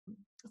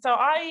So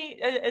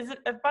as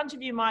a bunch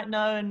of you might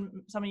know, and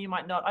some of you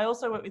might not, I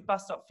also work with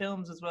Bus Stop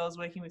Films as well as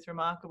working with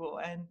Remarkable.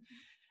 And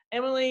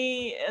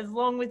Emily,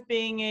 along with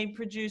being a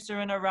producer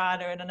and a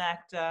writer and an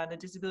actor and a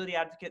disability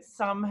advocate,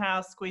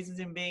 somehow squeezes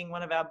in being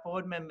one of our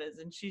board members,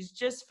 and she's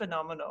just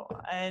phenomenal.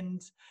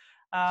 And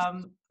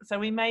so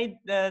we made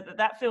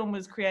that film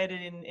was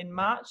created in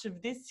March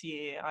of this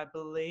year, I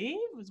believe,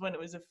 was when it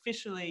was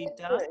officially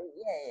done.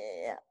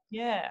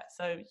 Yeah.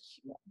 So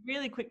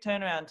really quick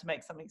turnaround to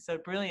make something so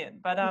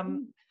brilliant. But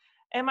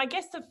and I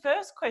guess the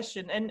first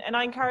question, and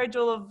I encourage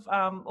all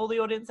the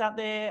audience out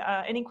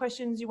there, any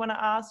questions you want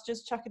to ask,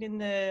 just chuck it in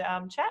the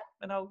chat,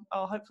 and I'll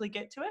hopefully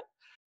get to it.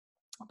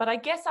 But I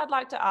guess I'd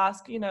like to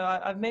ask, you know,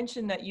 I've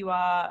mentioned that you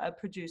are a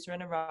producer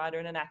and a writer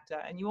and an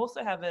actor, and you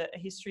also have a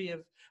history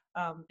of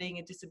being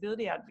a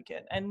disability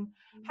advocate. And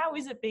how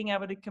is it being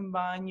able to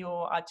combine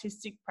your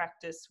artistic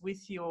practice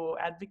with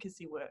your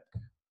advocacy work?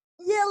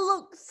 Yeah,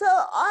 look, so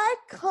I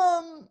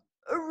come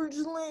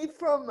originally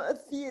from a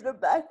theatre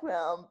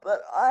background,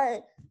 but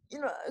a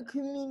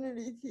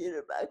community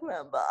theatre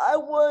background, but I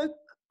work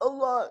a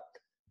lot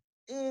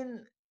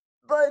in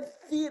both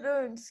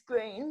theatre and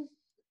screen.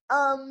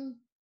 And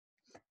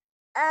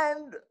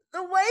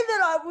the way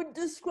that I would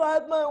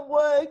describe my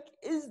work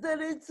is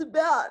that it's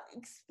about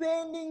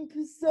expanding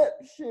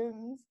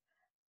perceptions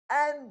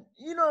and,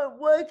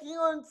 working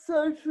on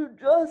social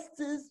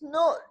justice,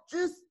 not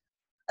just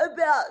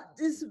about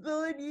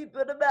disability,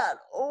 but about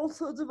all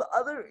sorts of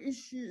other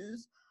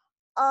issues.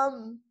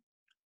 And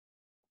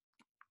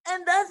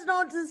that's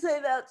not to say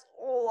that's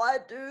all I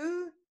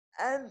do,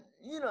 and,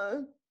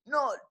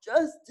 not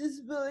just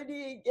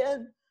disability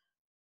again,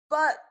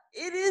 but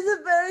it is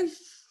a very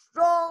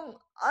strong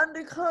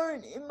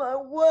undercurrent in my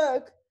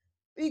work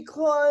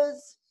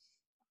because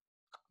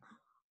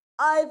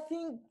I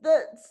think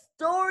that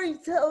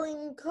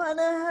storytelling kind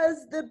of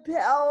has the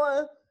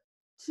power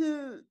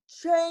to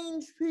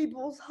change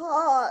people's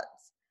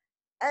hearts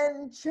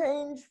and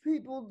change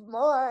people's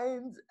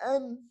minds.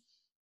 And,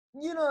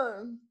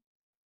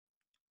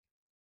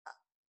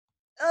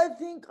 I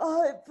think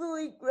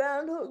hopefully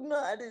Groundhog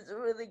Night is a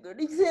really good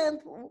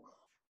example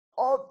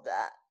of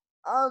that.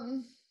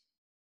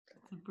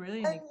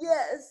 Brilliant. And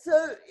yeah,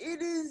 so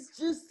it is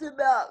just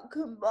about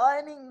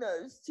combining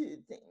those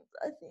two things,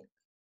 I think.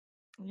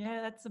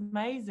 Yeah, that's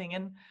amazing.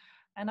 And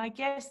I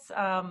guess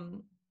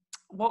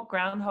what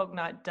Groundhog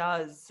Night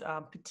does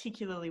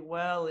particularly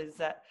well is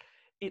that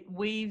it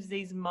weaves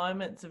these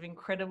moments of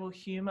incredible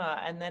humor,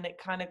 and then it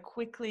kind of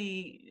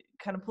quickly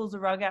pulls the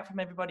rug out from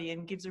everybody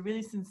and gives a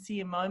really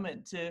sincere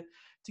moment to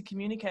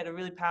communicate a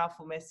really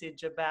powerful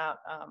message about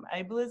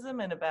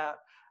ableism and about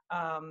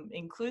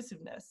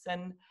inclusiveness.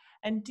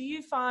 And do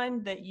you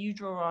find that you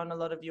draw on a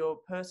lot of your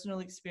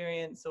personal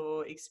experience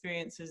or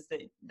experiences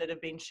that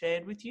have been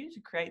shared with you to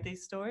create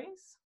these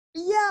stories?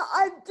 Yeah,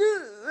 I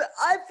do.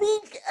 I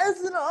think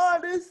as an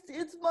artist,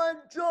 it's my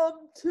job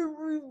to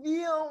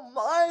reveal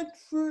my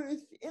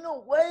truth in a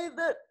way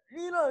that,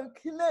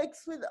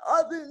 connects with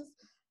others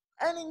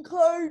and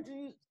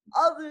encourages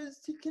others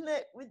to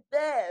connect with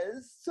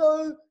theirs.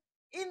 So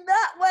in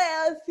that way,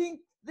 I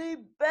think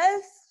the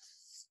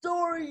best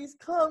stories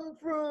come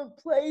from a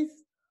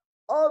place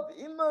of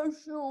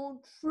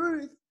emotional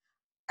truth.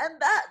 And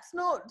that's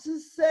not to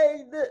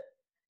say that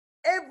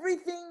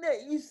everything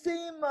that you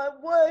see in my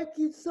work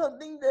is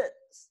something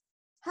that's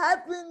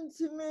happened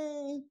to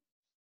me,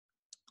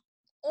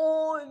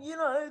 or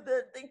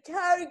that the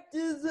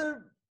characters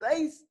are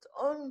based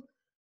on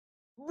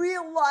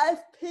real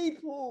life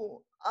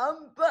people.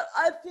 But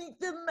I think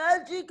the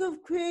magic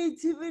of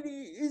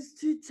creativity is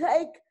to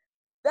take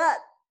that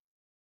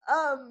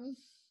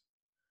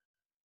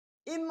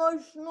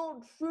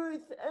emotional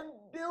truth and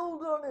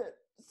build on it.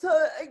 So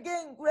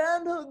again,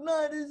 Groundhog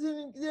Night is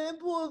an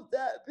example of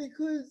that,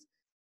 because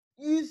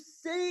you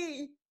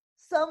see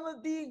some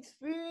of the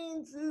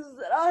experiences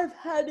that I've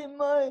had in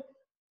my,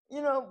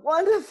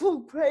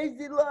 wonderful,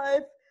 crazy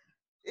life.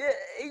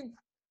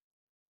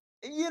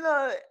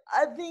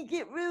 I think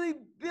it really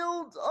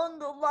builds on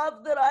the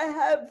love that I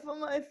have for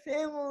my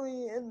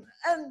family, and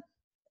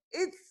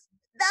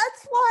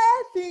that's why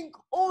I think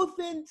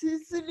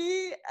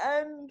authenticity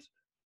and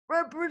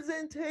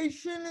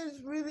representation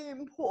is really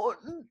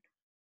important,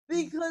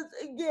 because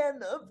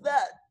again of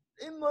that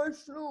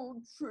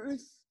emotional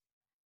truth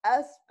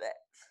aspect.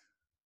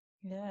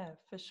 Yeah,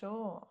 for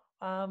sure.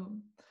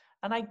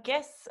 And I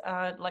guess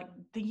like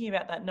thinking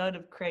about that note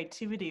of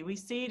creativity, we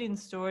see it in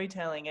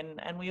storytelling,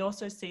 and we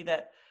also see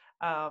that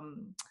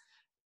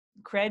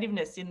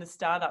creativeness in the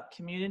startup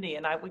community.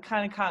 And we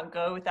kind of can't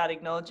go without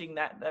acknowledging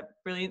that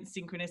brilliant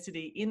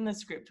synchronicity in the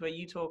script where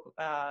you talk,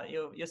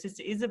 your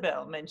sister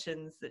Isabel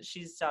mentions that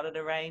she's started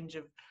a range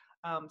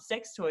of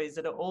sex toys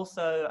that are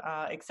also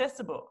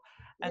accessible.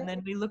 And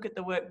then we look at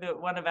the work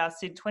that one of our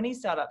SID20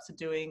 startups are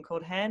doing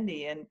called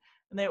Handy, and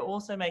they're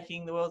also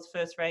making the world's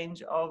first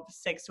range of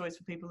sex toys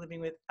for people living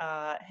with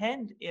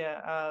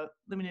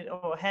limited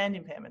or hand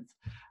impairments.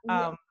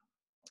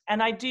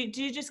 And do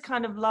you just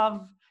kind of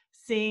love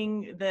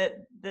seeing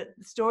that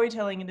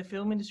storytelling in the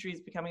film industry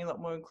is becoming a lot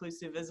more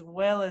inclusive, as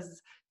well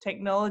as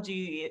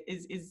technology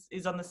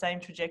is on the same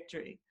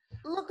trajectory?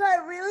 Look, I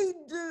really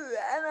do,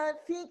 and I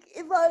think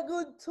if I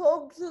could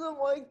talk to the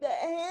work that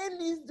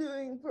Handy's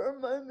doing for a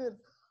moment,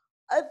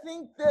 I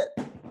think that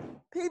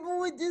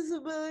people with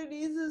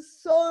disabilities are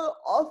so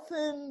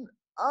often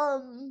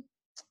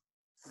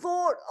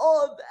thought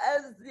of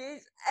as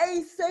these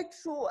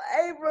asexual,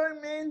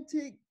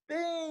 aromantic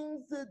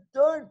beings that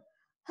don't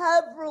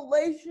have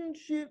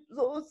relationships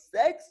or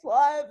sex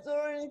lives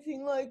or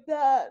anything like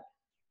that.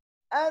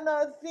 And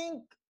I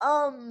think,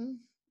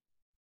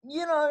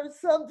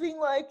 something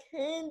like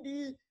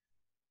Handy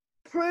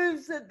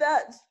proves that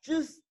that's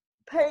just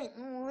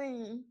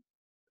patently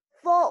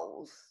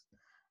false.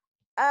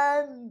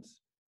 And,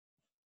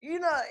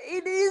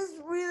 it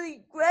is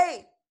really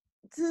great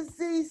to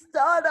see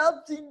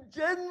startups in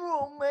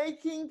general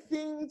making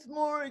things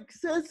more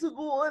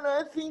accessible, and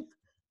I think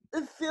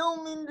the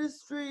film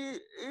industry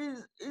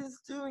is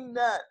doing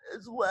that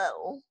as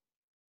well.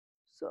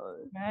 So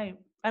Right,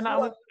 and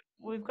so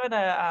we've got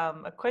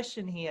a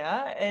question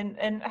here,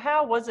 and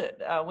how was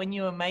it when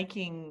you were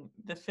making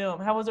the film?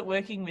 How was it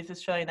working with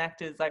Australian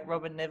actors like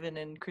Robyn Nevin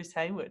and Chris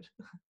Haywood?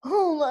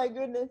 oh my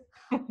goodness.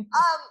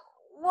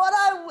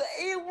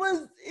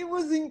 It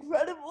was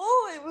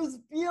incredible. It was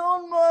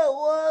beyond my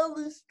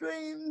wildest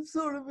dreams,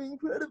 sort of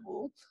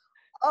incredible.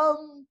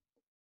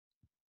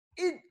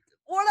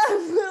 What I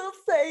will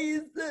say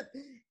is that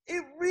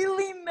it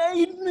really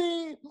made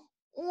me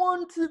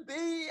want to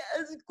be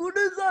as good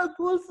as I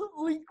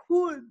possibly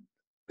could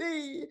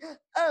be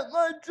at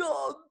my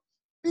job,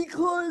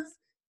 because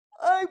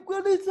I'm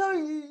gonna tell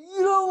you,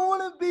 you don't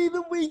want to be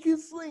the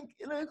weakest link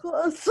in a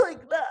class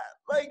like that,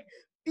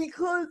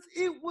 because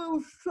it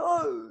will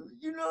show,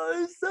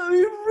 so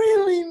it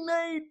really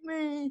made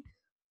me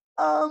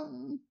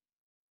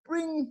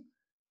bring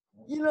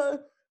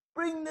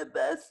bring the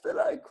best that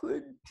I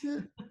could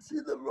to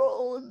the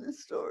role in the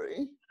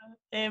story.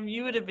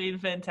 You would have been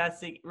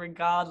fantastic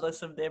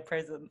regardless of their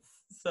presence.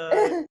 So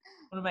I want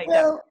to make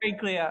that very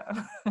clear.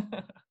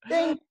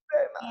 Thank you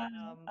very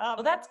much.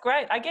 Well, that's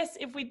great. I guess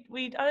if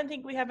I don't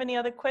think we have any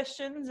other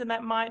questions, and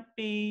that might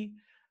be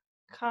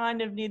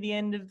kind of near the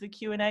end of the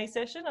Q&A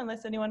session,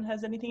 unless anyone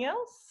has anything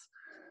else.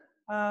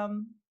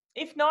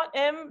 If not,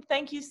 Em,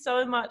 thank you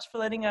so much for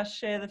letting us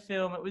share the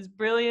film. It was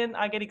brilliant.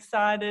 I get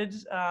excited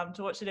to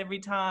watch it every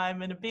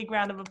time, and a big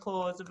round of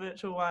applause, a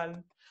virtual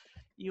one.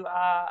 You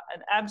are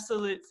an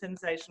absolute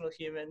sensational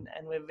human,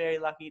 and we're very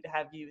lucky to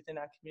have you within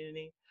our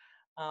community.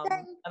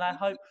 And I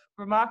hope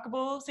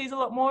Remarkable sees a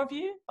lot more of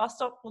you. Bus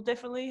Stop will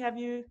definitely have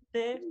you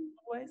there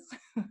always.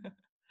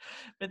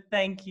 But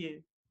thank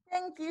you.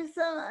 Thank you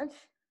so much.